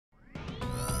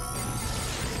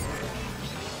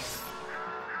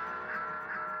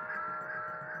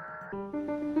To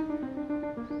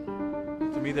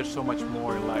me, there's so much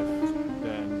more in life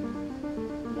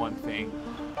than one thing,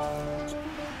 2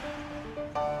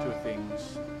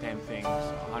 things, 10 things,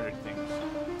 100 things.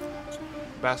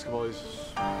 Basketball has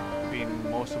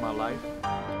been most of my life,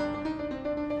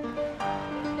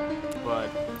 but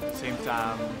at the same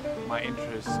time, my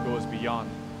interest goes beyond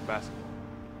basketball.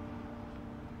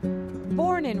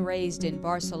 Born and raised in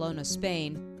Barcelona,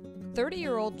 Spain,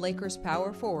 30-year-old Lakers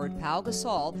power forward Pau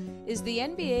Gasol is the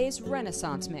NBA's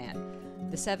renaissance man.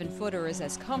 The 7-footer is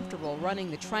as comfortable running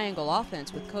the triangle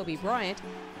offense with Kobe Bryant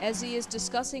as he is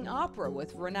discussing opera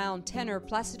with renowned tenor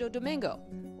Placido Domingo,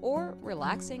 or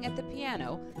relaxing at the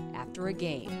piano after a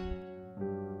game.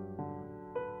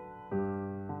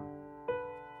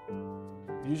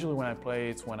 Usually when I play,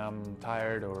 it's when I'm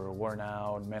tired or worn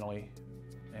out mentally,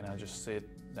 and I just sit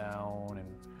down and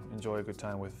enjoy a good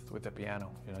time with the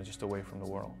piano, just away from the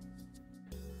world.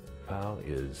 Pau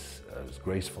is as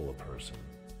graceful a person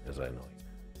as I know him.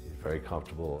 He's very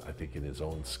comfortable, I think, in his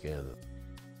own skin.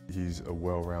 He's a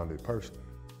well-rounded person.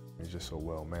 He's just so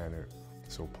well-mannered,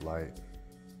 so polite,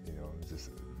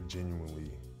 just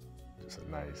genuinely just a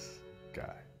nice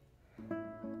guy.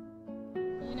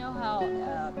 You know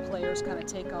how players kind of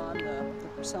take on the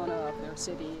persona of their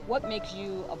city. What makes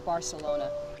you a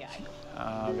Barcelona guy?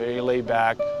 Very laid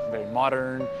back, very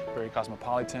modern, very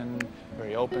cosmopolitan,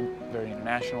 very open, very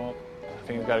international. I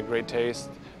think he's got a great taste,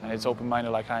 and it's open-minded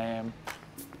like I am.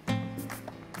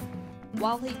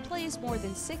 While he plays more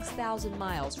than 6,000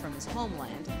 miles from his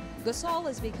homeland, Gasol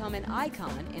has become an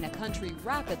icon in a country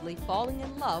rapidly falling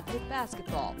in love with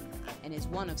basketball and is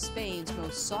one of Spain's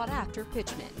most sought-after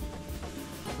pitchmen.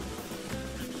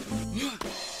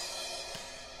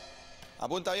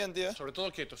 Apunta bien, tío. Sobre todo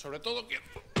quieto, sobre todo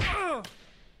quieto.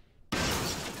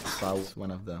 Pau was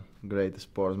one of the great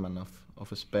sportsmen of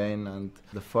Spain and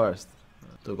the first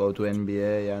to go to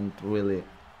NBA and really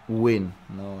win,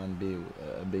 and be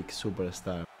a big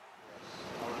superstar.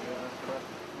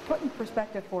 Put in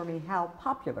perspective for me how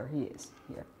popular he is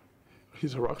here.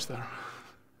 He's a rock star.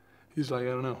 He's like,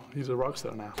 I don't know, he's a rock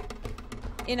star now.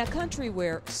 In a country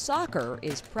where soccer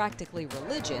is practically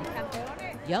religion,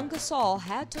 young Gasol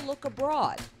had to look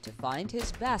abroad to find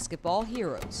his basketball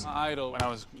heroes. My idol when I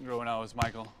was growing up was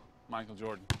Michael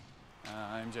Jordan.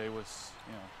 MJ was,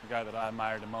 the guy that I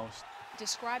admired the most.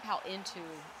 Describe how into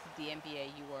the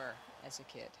NBA you were as a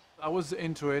kid. I was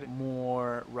into it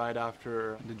more right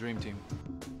after the Dream Team.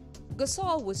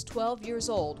 Gasol was 12 years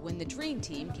old when the Dream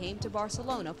Team came to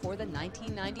Barcelona for the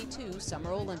 1992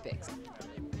 Summer Olympics.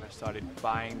 I started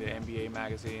buying the NBA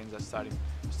magazines. I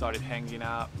started hanging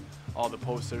out all the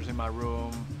posters in my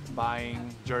room,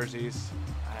 buying jerseys.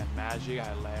 I had Magic, I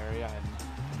had Larry, I had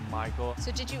Michael.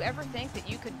 So did you ever think that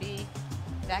you could be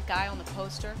that guy on the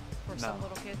poster for some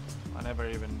little kid? I never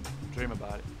even dreamed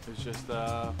about it. It was just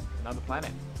another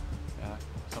planet,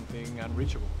 something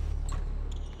unreachable.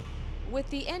 With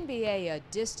the NBA a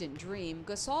distant dream,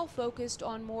 Gasol focused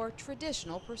on more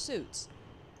traditional pursuits.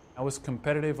 I was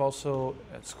competitive also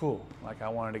at school. Like I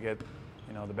wanted to get,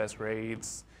 the best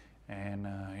grades, and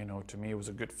to me it was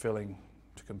a good feeling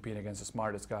to compete against the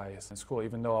smartest guys in school.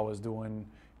 Even though I was doing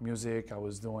music, I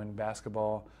was doing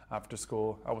basketball after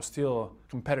school, I was still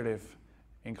competitive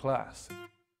in class.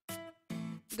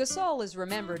 Gasol is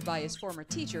remembered by his former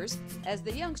teachers as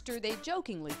the youngster they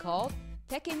jokingly called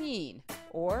Pequeñín,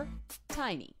 or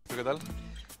Tiny. ¿Qué tal?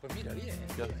 Pues mira, bien.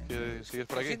 ¿Sigues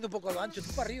por aquí? Haciendo un poco lo ancho,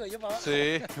 tú para arriba, yo para abajo.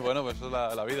 Sí, bueno, pues eso es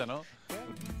la vida, ¿no?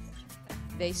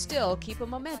 They still keep a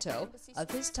memento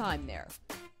of his time there.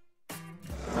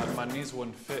 My knees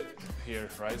wouldn't fit here,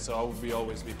 right? So I would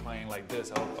always be playing like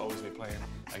this. I would always be playing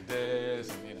like this,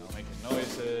 and making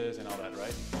noises and all that,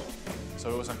 right? So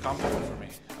it was uncomfortable for me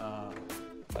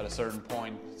at a certain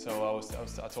point. So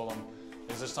I told them,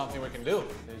 is there something we can do?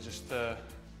 They just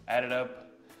added up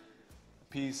a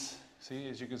piece. See,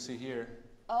 as you can see here.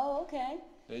 Oh, okay.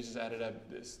 They just added up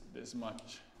this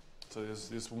much. So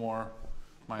this is more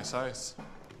my size.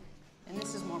 And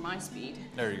this is more my speed.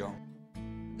 There you go.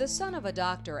 The son of a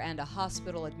doctor and a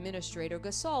hospital administrator,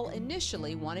 Gasol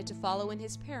initially wanted to follow in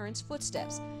his parents'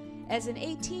 footsteps. As an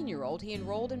 18-year-old, he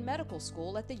enrolled in medical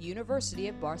school at the University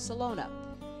of Barcelona.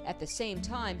 At the same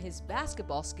time, his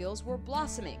basketball skills were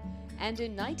blossoming, and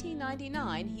in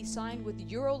 1999, he signed with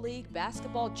EuroLeague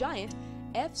basketball giant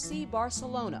FC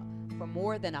Barcelona for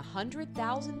more than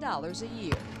 $100,000 a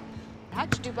year.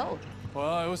 How'd you do both?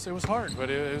 Well, it was hard, but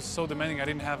it was so demanding. I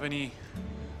didn't have any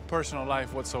personal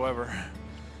life whatsoever.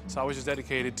 So I was just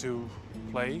dedicated to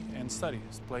play and study,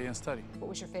 play and study. What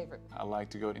was your favorite? I like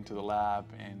to go into the lab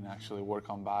and actually work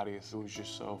on bodies. It was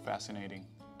just so fascinating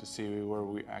to see where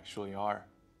we actually are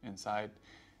inside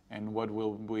And what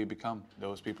will we become?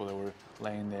 Those people that were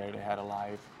laying there, they had a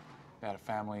life, they had a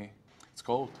family. It's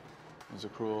cold. It's a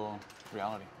cruel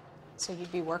reality. So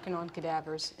you'd be working on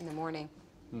cadavers in the morning,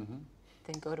 Mm-hmm.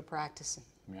 then go to practice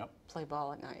and Yep. play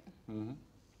ball at night. Mm-hmm.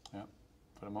 Yep.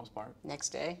 For the most part. Next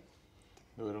day?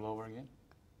 Do it all over again.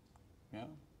 Yeah.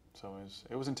 So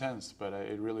it was intense, but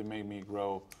it really made me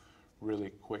grow really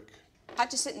quick.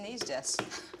 How'd you sit in these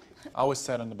desks? I always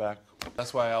sat on the back.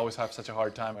 That's why I always have such a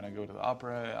hard time when I go to the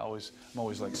opera. I'm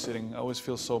always like sitting. I always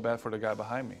feel so bad for the guy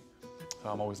behind me. So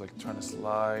I'm always like trying to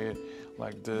slide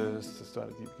like this to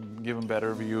start to give him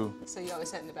better view. So you always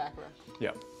sat in the back row?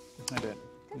 Yeah, I did.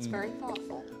 That's very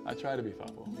thoughtful. I try to be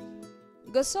thoughtful.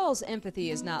 Gasol's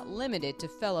empathy is not limited to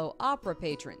fellow opera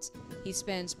patrons. He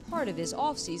spends part of his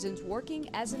off seasons working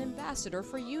as an ambassador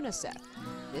for UNICEF.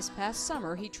 This past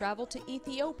summer, he traveled to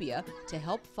Ethiopia to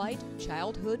help fight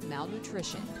childhood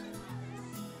malnutrition.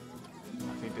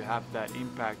 I think to have that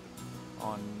impact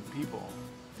on people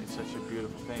is such a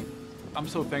beautiful thing. I'm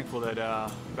so thankful that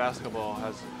basketball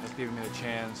has given me the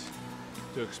chance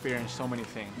to experience so many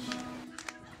things.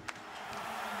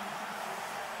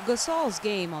 Gasol's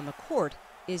game on the court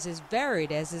is as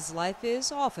varied as his life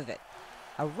is off of it.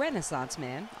 A renaissance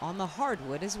man on the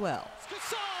hardwood as well.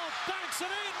 Gasol banks it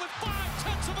in with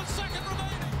 5/10 of a second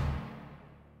remaining.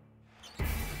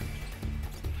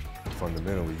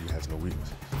 Fundamentally, he has no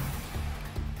weaknesses.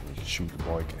 He can shoot the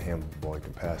ball, he can handle the ball, he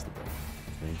can pass the ball.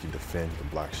 He can defend, he can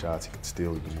block shots, he can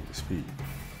steal, he can move his feet.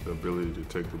 The ability to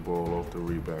take the ball off the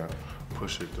rebound,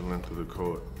 push it the length of the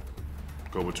court,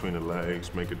 go between the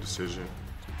legs, make a decision.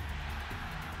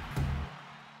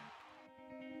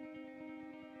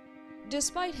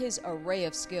 Despite his array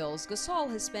of skills, Gasol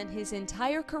has spent his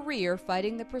entire career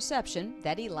fighting the perception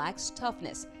that he lacks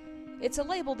toughness. It's a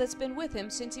label that's been with him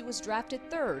since he was drafted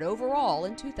 3rd overall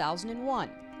in 2001,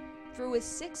 through his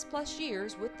 6+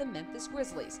 years with the Memphis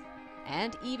Grizzlies,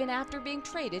 and even after being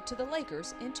traded to the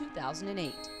Lakers in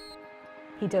 2008.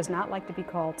 He does not like to be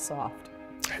called soft.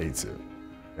 Hates it.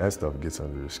 That stuff gets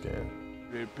under his skin.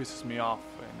 It pisses me off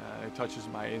and it touches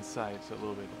my insides a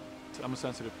little bit. I'm a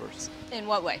sensitive person. In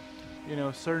what way? You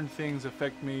know, certain things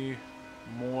affect me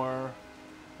more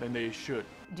than they should.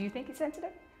 Do you think he's sensitive?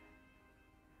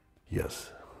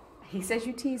 Yes, He says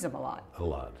you tease him a lot. a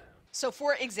lot. So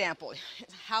for example,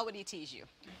 how would he tease you?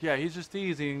 Yeah, he's just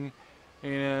teasing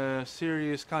in a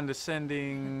serious,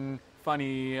 condescending,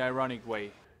 funny, ironic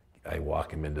way. I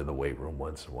walk him into the weight room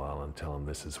once in a while and tell him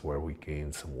this is where we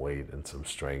gain some weight and some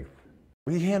strength.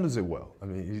 He handles it well. I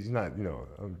mean, he's not, you know,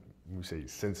 when we say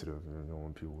he's sensitive, you know,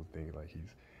 when people think like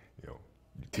he's, you know,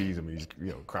 you tease him, he's,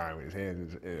 you know, crying with his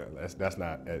hands. That's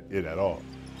not it at all.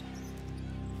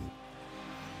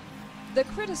 The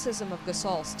criticism of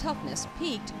Gasol's toughness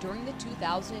peaked during the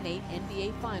 2008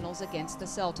 NBA Finals against the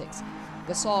Celtics.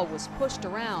 Gasol was pushed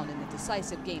around in the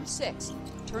decisive Game 6,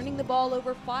 turning the ball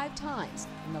over 5 times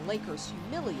in the Lakers'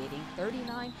 humiliating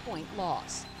 39-point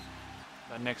loss.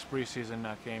 The next preseason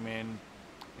I came in,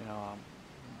 you know,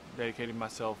 dedicated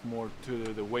myself more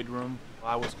to the weight room.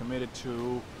 I was committed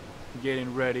to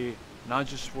getting ready, not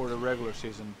just for the regular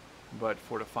season, but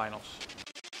for the finals.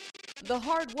 The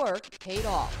hard work paid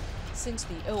off. Since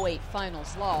the 08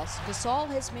 Finals loss, Gasol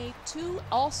has made 2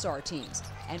 All-Star teams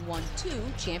and won 2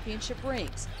 championship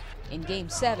rings. In Game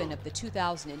 7 of the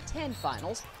 2010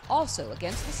 Finals, also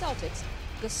against the Celtics,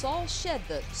 Gasol shed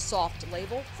the soft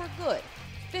label for good,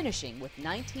 finishing with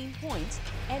 19 points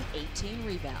and 18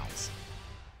 rebounds.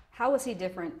 How was he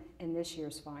different in this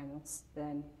year's finals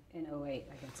than in 08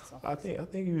 against the Celtics? I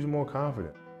think he was more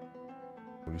confident.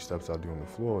 When he steps out there on the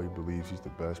floor, he believes he's the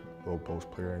best low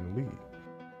post player in the league.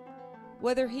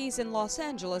 Whether he's in Los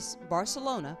Angeles,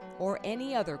 Barcelona, or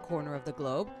any other corner of the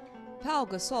globe, Pau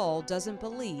Gasol doesn't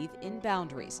believe in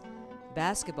boundaries.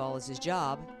 Basketball is his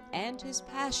job and his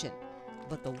passion,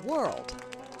 but the world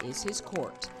is his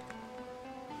court.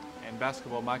 And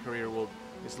basketball, my career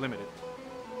is limited,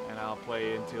 and I'll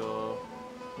play until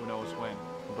who knows when.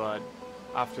 But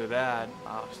after that,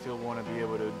 I still want to be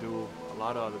able to do a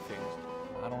lot of other things.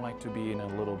 I don't like to be in a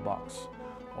little box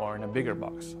or in a bigger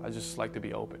box. I just like to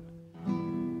be open.